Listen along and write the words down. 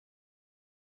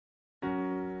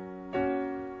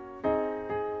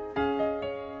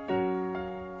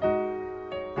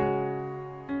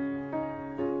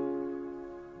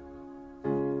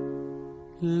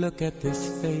Look at this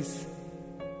face,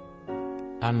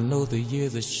 I know the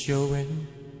years are showing.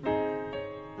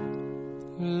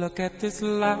 Look at this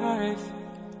life,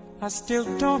 I still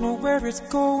don't know where it's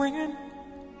going.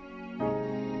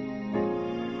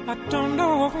 I don't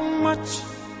know much,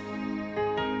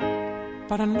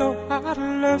 but I know I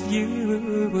love you.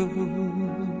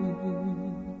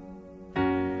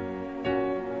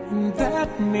 And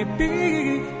that may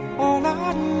be all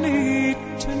I need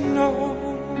to know.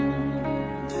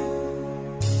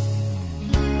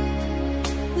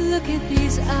 Look at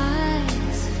these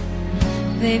eyes,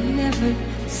 they've never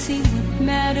seen what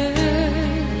matters.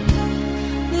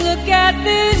 Look at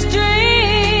these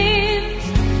dreams,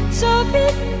 so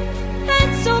big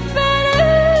and so better.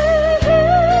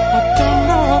 I don't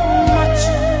know much,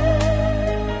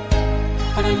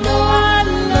 but I know I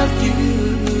love you.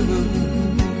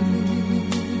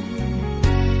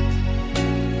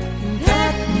 And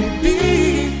that may be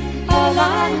all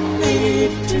I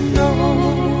need to know.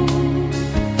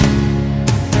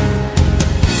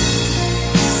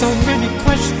 So many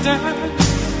questions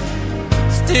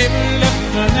still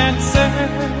left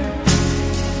unanswered.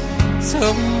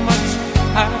 So much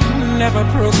I've never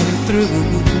broken through.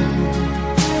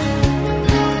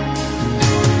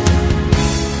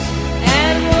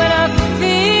 And when I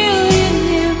feel you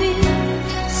near me,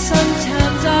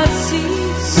 sometimes I see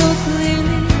so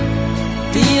clearly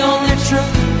the only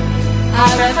truth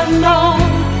I've ever known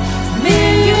is me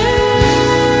and you.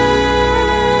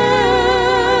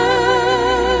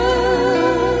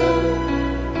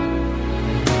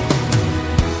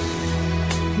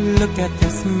 Look at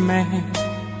this man,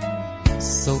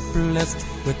 so blessed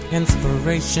with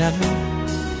inspiration.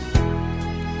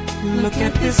 Look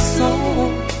at this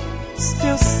soul,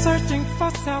 still searching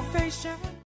for salvation.